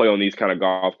 to play on these kind of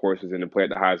golf courses and to play at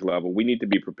the highest level. We need to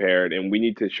be prepared and we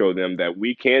need to show them that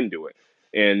we can do it.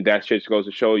 And that just goes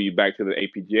to show you back to the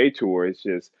APGA Tour. It's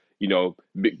just,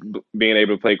 being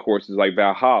able to play courses like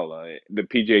Valhalla, the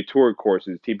PGA Tour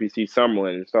courses, TPC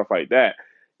Summerlin, and stuff like that.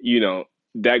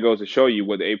 That goes to show you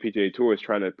what the APGA Tour is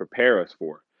trying to prepare us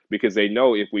for, because they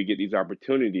know if we get these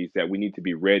opportunities that we need to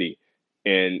be ready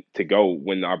and to go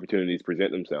when the opportunities present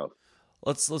themselves.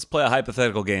 Let's play a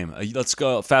hypothetical game. Let's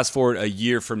go fast forward a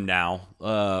year from now.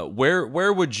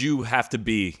 Where would you have to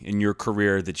be in your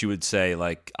career that you would say,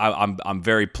 like, I'm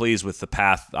very pleased with the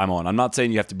path I'm on? I'm not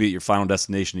saying you have to be at your final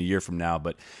destination a year from now,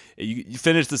 but you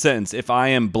finish the sentence. If I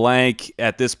am blank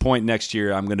at this point next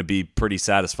year, I'm going to be pretty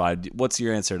satisfied. What's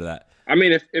your answer to that? I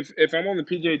mean, if I'm on the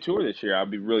PGA Tour this year, I'll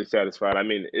be really satisfied. I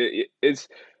mean, it's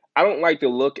I don't like to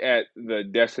look at the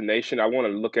destination. I want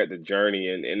to look at the journey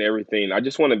and everything. I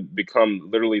just want to become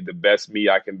literally the best me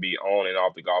I can be on and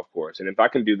off the golf course. And if I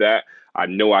can do that, I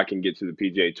know I can get to the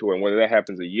PGA Tour. And whether that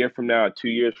happens a year from now, 2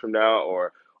 years from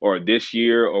now, or this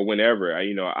year or whenever,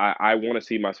 I want to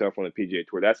see myself on the PGA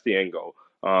Tour. That's the end goal.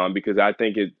 Because I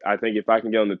think if I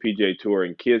can get on the PGA Tour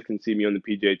and kids can see me on the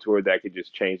PGA Tour, that could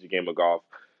just change the game of golf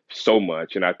so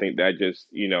much. And I think that just,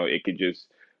 it could just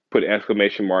put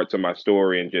exclamation marks on my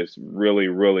story and just really,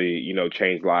 really,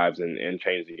 change lives and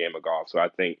change the game of golf. So I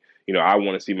think, I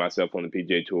want to see myself on the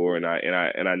PGA Tour, and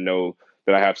I know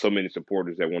that I have so many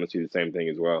supporters that want to see the same thing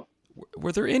as well.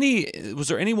 Was there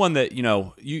anyone that,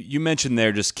 you mentioned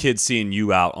there, just kids seeing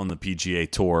you out on the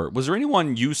PGA Tour. Was there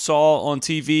anyone you saw on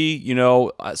TV,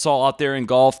 saw out there in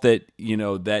golf that,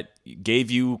 that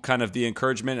gave you kind of the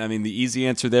encouragement? I mean, the easy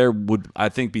answer there would, I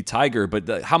think, be Tiger,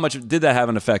 but how much did that have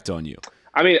an effect on you?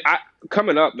 I mean,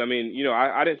 coming up,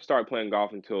 I didn't start playing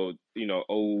golf until,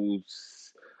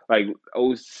 like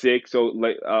 '06, so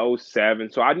like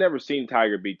 '07. So I'd never seen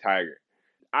Tiger beat Tiger.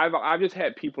 I've just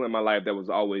had people in my life that was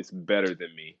always better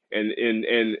than me,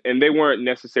 and they weren't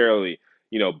necessarily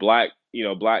black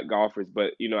golfers,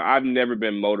 but I've never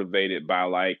been motivated by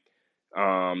like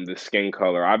the skin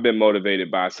color. I've been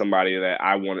motivated by somebody that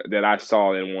I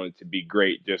saw and wanted to be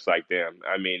great just like them.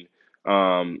 I mean,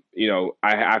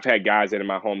 I've had guys that in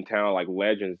my hometown, like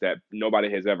legends that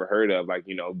nobody has ever heard of, like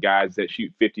guys that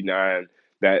shoot 59,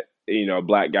 that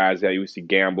black guys that used to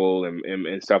gamble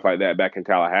and stuff like that back in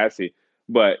Tallahassee.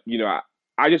 But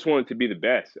I just wanted to be the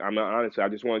best. I'm not honestly. I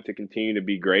just wanted to continue to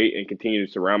be great and continue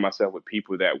to surround myself with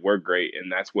people that were great,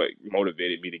 and that's what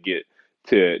motivated me to get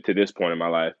to this point in my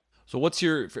life. So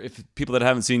if people that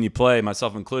haven't seen you play,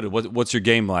 myself included, what's your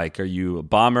game like? Are you a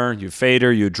bomber, you a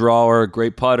fader, you a drawer,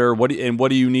 great putter? What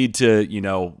do you need to,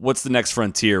 what's the next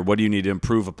frontier? What do you need to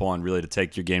improve upon really to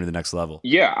take your game to the next level?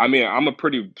 Yeah, I mean, I'm a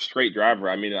pretty straight driver.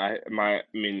 I mean,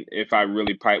 if I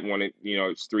really pipe one,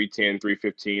 it's 310,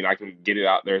 315. I can get it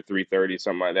out there 330,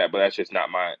 something like that. But that's just not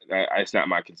it's not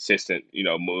my consistent,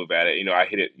 move at it. I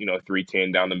hit it,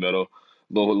 310 down the middle,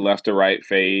 little left to right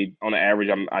fade. On the average,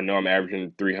 I know I'm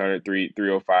averaging 300,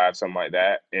 305, something like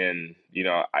that. And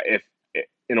if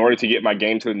in order to get my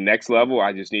game to the next level,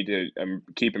 I just need to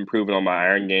keep improving on my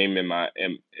iron game and my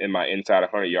inside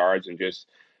 100 yards, and just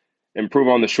improve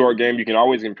on the short game. You can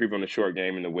always improve on the short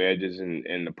game and the wedges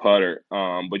and the putter.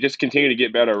 But just continue to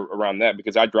get better around that,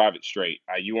 because I drive it straight.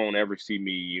 You won't ever see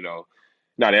me,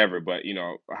 not ever, but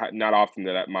not often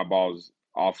that my ball's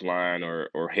offline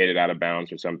or headed out of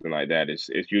bounds or something like that. It's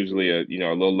usually a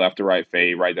little left to right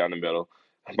fade right down the middle.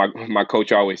 My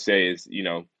coach always says,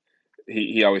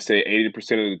 he always say 80% of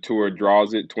the tour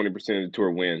draws it, 20% of the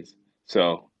tour wins.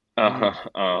 So that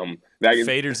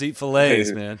faders eat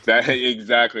fillets, man. That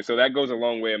exactly. So that goes a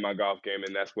long way in my golf game,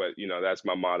 and that's what that's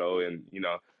my motto. And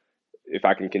if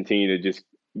I can continue to just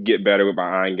get better with my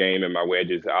iron game and my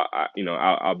wedges,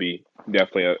 I'll be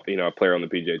definitely a player on the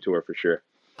PGA Tour for sure.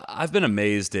 I've been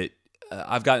amazed at.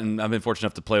 I've been fortunate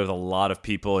enough to play with a lot of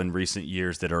people in recent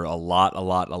years that are a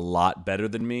lot better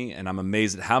than me, and I'm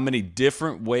amazed at how many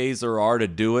different ways there are to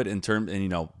do it and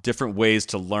different ways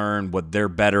to learn what they're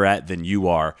better at than you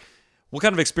are. What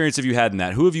kind of experience have you had in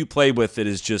that? Who have you played with that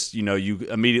is just, you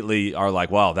immediately are like,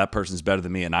 wow, that person's better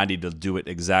than me, and I need to do it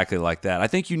exactly like that? I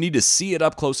think you need to see it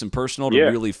up close and personal to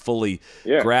really fully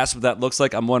grasp what that looks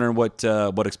like. I'm wondering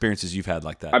what experiences you've had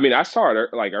like that. I mean, I saw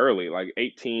it like early, like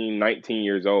 18, 19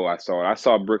 years old. I saw it. I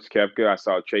saw Brooks Koepka. I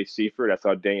saw Chase Seifert. I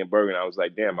saw Daniel Bergen. I was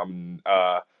like, damn,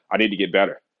 I need to get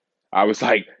better. I was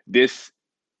like, this.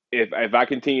 If I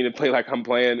continue to play like I'm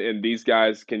playing, and these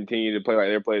guys continue to play like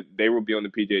they're playing, they will be on the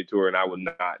PGA Tour and I will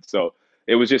not. So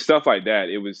it was just stuff like that.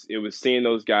 It was seeing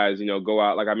those guys, go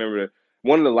out. Like I remember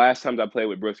one of the last times I played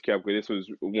with Brooks Koepka. This was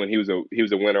when he was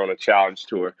a winner on a Challenge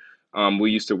Tour.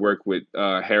 We used to work with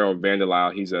Harold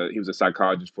Vanderlyle. He was a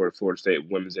psychologist for the Florida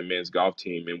State women's and men's golf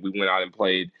team, and we went out and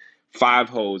played 5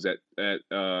 holes at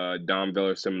Don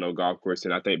Viller Seminole Golf Course,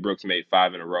 and I think Brooks made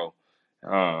 5 in a row.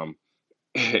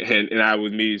 And I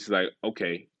was me just like,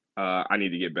 okay, I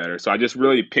need to get better. So I just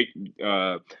really picked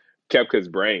Kepka's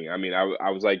brain. I mean, I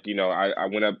was like, I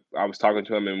went up, I was talking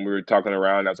to him, and we were talking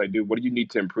around. I was like, dude, what do you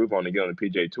need to improve on to get on the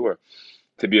PGA Tour,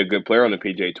 to be a good player on the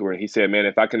PGA Tour? And he said, man,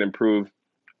 if I can improve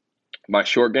my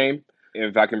short game.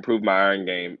 If I can improve my iron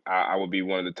game, I would be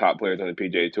one of the top players on the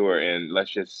PGA Tour. And let's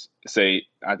just say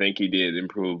I think he did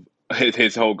improve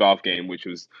his whole golf game, which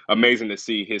was amazing to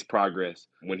see his progress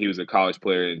when he was a college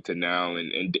player to now,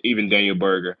 and even Daniel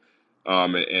Berger,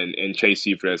 and Chase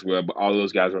Seifert as well. But all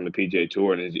those guys are on the PGA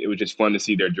Tour, and it was just fun to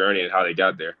see their journey and how they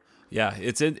got there. Yeah,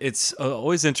 it's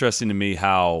always interesting to me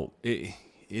how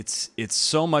it's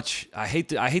so much. I hate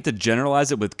to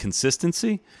generalize it with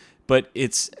consistency, but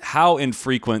it's how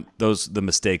infrequent the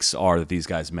mistakes are that these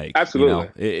guys make.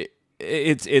 Absolutely.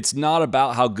 It's not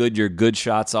about how good your good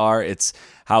shots are. It's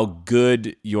how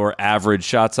good your average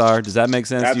shots are. Does that make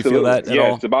sense? Absolutely. Do you feel that at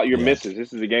all? It's about your misses.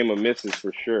 This is a game of misses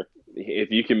for sure.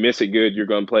 If you can miss it good, you're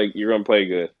going to play. You're going to play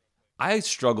good. I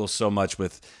struggle so much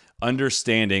with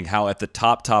understanding how at the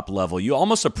top level you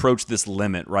almost approach this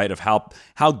limit, right, of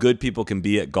how good people can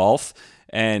be at golf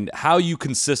and how you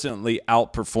consistently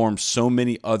outperform so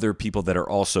many other people that are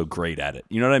also great at it.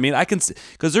 You know what I mean?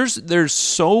 Because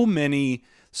there's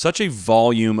such a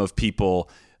volume of people,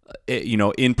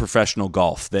 in professional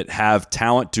golf that have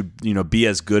talent to, be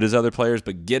as good as other players,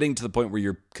 but getting to the point where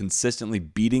you're consistently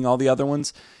beating all the other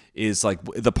ones is like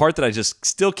the part that I just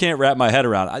still can't wrap my head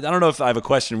around. I don't know if I have a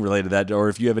question related to that or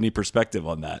if you have any perspective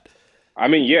on that. I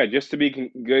mean, yeah, just to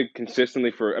be good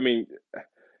consistently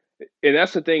and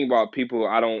that's the thing about people.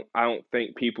 I don't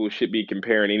think people should be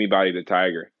comparing anybody to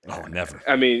Tiger. Oh, never.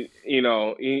 I mean, in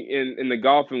the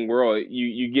golfing world,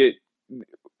 you get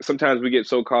sometimes we get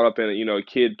so caught up in a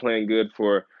kid playing good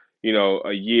for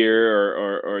a year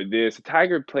or this.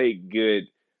 Tiger played good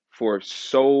for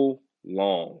so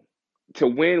long. To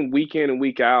win week in and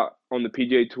week out on the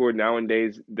PGA Tour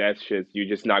nowadays, you're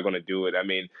just not going to do it. I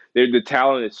mean, the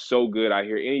talent is so good out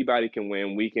here. Anybody can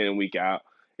win week in and week out,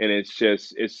 and it's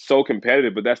so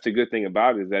competitive. But that's the good thing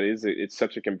about it is that it's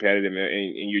such a competitive,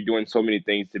 and you're doing so many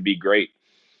things to be great.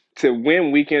 To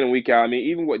win week in and week out, I mean,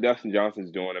 even what Dustin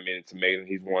Johnson's doing, I mean, it's amazing.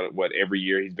 He's won every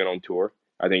year he's been on tour.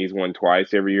 I think he's won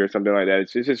twice every year or something like that.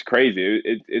 It's just crazy.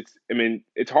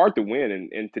 It's hard to win,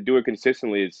 and to do it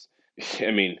consistently it's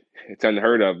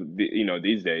unheard of,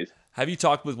 these days. Have you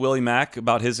talked with Willie Mack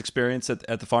about his experience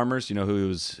at the Farmers? Who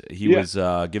was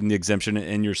given the exemption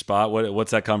in your spot.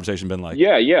 What's that conversation been like?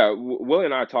 Yeah. Willie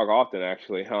and I talk often,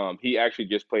 actually. He actually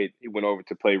just played. He went over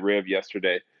to play Riv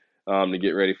yesterday, to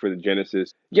get ready for the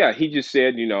Genesis. Yeah, he just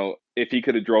said, if he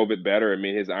could have drove it better. I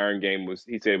mean, his iron game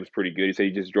he said it was pretty good. He said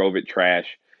he just drove it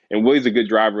trash. And Willie's a good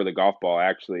driver of the golf ball,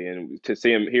 actually. And to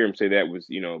hear him say that was,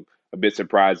 a bit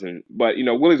surprising. But,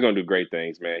 Willie's going to do great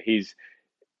things, man.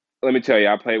 Let me tell you,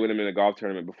 I played with him in a golf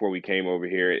tournament before we came over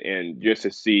here. And just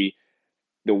to see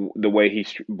the way he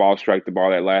ball struck the ball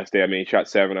that last day, I mean, he shot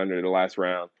 7 under the last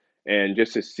round. And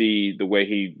just to see the way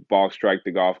he ball strike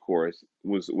the golf course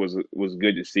was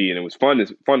good to see. And it was fun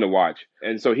to watch.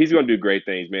 And so he's going to do great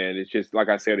things, man. It's just, like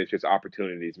I said, it's just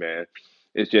opportunities, man.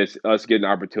 It's just us getting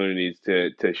opportunities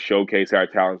to showcase our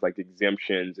talents, like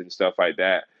exemptions and stuff like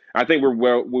that. I think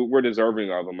we're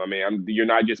deserving of them. I mean, you're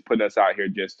not just putting us out here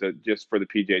just for the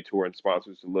PGA Tour and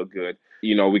sponsors to look good.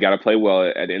 We got to play well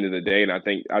at the end of the day, and I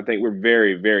think we're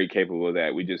very, very capable of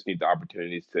that. We just need the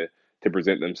opportunities to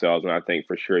present themselves, and I think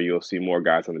for sure you'll see more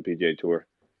guys on the PGA Tour.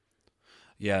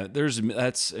 Yeah,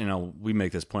 we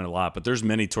make this point a lot, but there's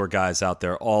many tour guys out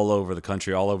there all over the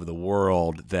country, all over the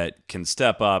world that can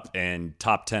step up and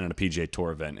top 10 in a PGA Tour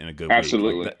event in a good week.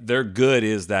 Absolutely. Like, their good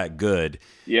is that good.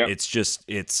 Yeah.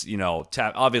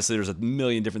 Obviously there's a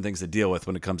million different things to deal with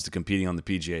when it comes to competing on the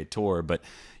PGA Tour, but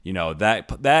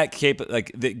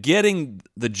getting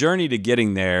the journey to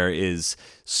getting there is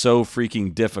so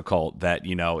freaking difficult that,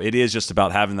 it is just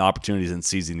about having the opportunities and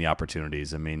seizing the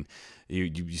opportunities. I mean,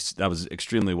 that was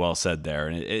extremely well said there,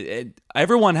 and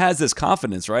everyone has this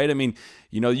confidence, right? I mean,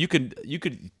 you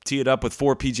could tee it up with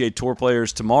 4 PGA Tour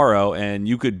players tomorrow, and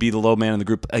you could be the low man in the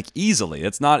group like easily.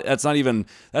 That's not even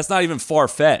far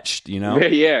fetched,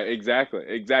 Yeah,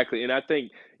 exactly. And I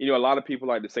think a lot of people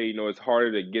like to say it's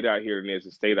harder to get out here than it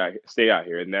is to stay out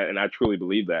here, and I truly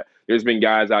believe that. There's been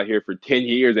guys out here for 10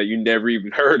 years that you never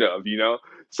even heard of,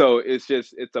 So it's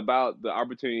about the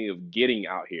opportunity of getting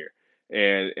out here.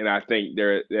 And I think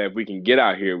that if we can get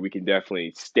out here, we can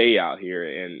definitely stay out here,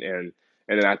 and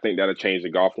then I think that'll change the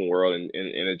golfing world, and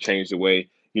it'll change the way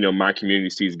my community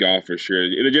sees golf for sure.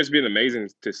 It'll just be amazing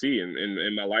to see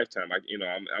in my lifetime.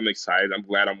 I'm excited. I'm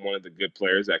glad I'm one of the good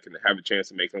players that can have a chance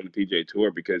to make it on the PGA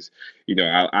Tour because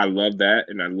I love that,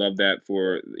 and I love that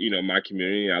for my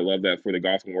community. I love that for the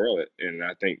golfing world, and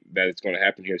I think that it's going to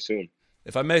happen here soon.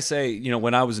 If I may say,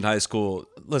 when I was in high school,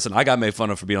 listen, I got made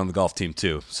fun of for being on the golf team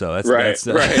too. So that's right.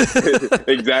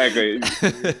 Exactly.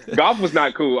 Golf was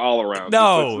not cool all around.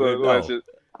 No,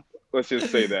 let's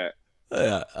just say that.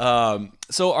 Yeah.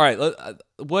 So, all right.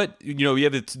 What you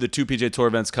have the two PGA Tour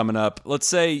events coming up. Let's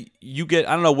say you get,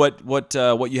 I don't know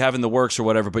what you have in the works or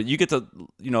whatever, but you get to,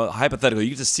 hypothetically,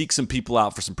 you get to seek some people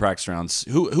out for some practice rounds.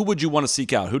 Who would you want to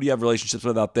seek out? Who do you have relationships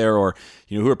with out there, or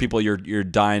who are people you're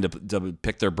dying to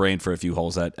pick their brain for a few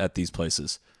holes at these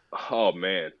places? Oh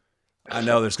man, I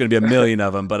know there's going to be a million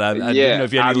of them, but I didn't know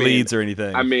if you had any leads or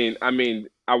anything. I mean,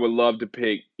 I would love to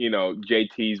pick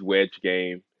JT's wedge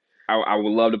game. I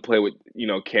would love to play with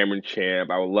Cameron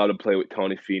Champ. I would love to play with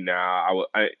Tony Finau.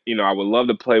 I would love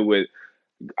to play with.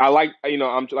 I'm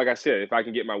like I said, if I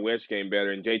can get my wedge game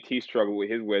better, and JT struggled with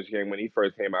his wedge game when he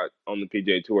first came out on the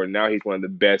PGA Tour. Now he's one of the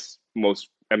best, most.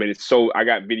 I mean, it's so. I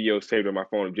got videos saved on my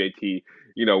phone of JT,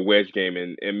 wedge game,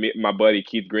 and my buddy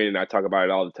Keith Green and I talk about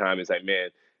it all the time. It's like,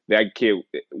 man, that kid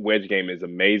wedge game is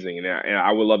amazing, and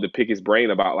I would love to pick his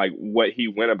brain about like what he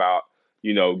went about,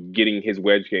 getting his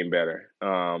wedge game better.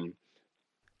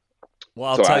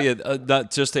 Well, I'll tell you,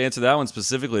 just to answer that one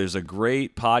specifically, there's a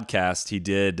great podcast he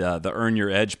did, the Earn Your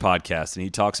Edge podcast, and he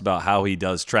talks about how he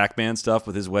does TrackMan stuff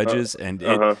with his wedges, and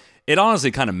it honestly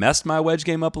kind of messed my wedge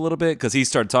game up a little bit because he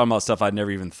started talking about stuff I'd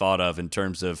never even thought of in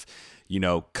terms of,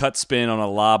 cut spin on a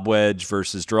lob wedge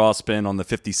versus draw spin on the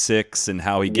 56 and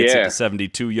how he gets it to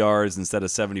 72 yards instead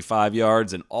of 75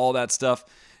 yards and all that stuff.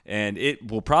 And it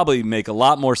will probably make a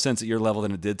lot more sense at your level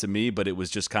than it did to me, but it was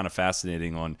just kind of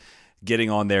fascinating on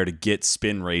getting on there to get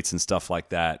spin rates and stuff like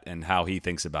that and how he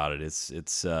thinks about it.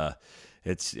 It's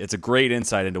a great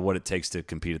insight into what it takes to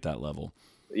compete at that level.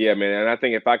 Yeah, man. And I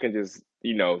think if I can just,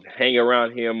 hang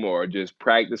around him or just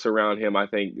practice around him, I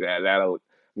think that'll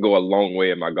go a long way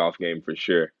in my golf game for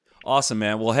sure. Awesome,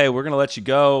 man. Well, hey, we're going to let you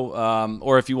go.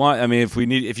 Or if you want, if you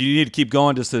need to keep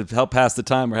going just to help pass the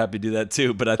time, we're happy to do that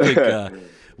too. But I think,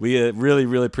 we really,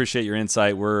 really appreciate your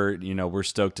insight. We're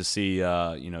stoked to see,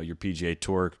 your PGA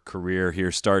Tour career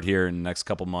here start here in the next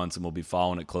couple months, and we'll be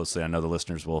following it closely. I know the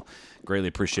listeners will greatly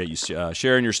appreciate you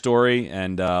sharing your story,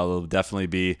 and we'll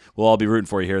all be rooting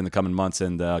for you here in the coming months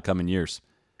and coming years.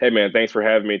 Hey, man, thanks for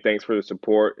having me. Thanks for the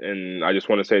support, and I just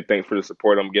want to say thanks for the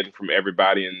support I'm getting from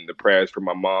everybody and the prayers for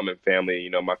my mom and family.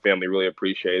 My family really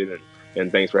appreciate it,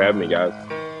 and thanks for having me, guys.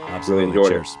 Absolutely. Really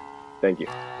enjoyed Cheers. it. Thank you.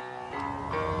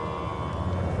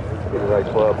 Be the right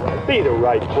club. Be the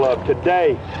right club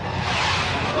today.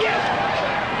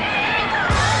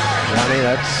 Johnny,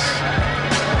 that's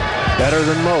better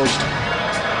than most.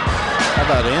 How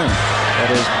about in? That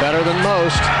is better than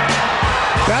most.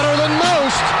 Better than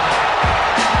most.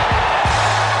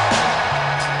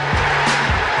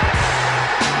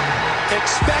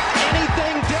 Expect anything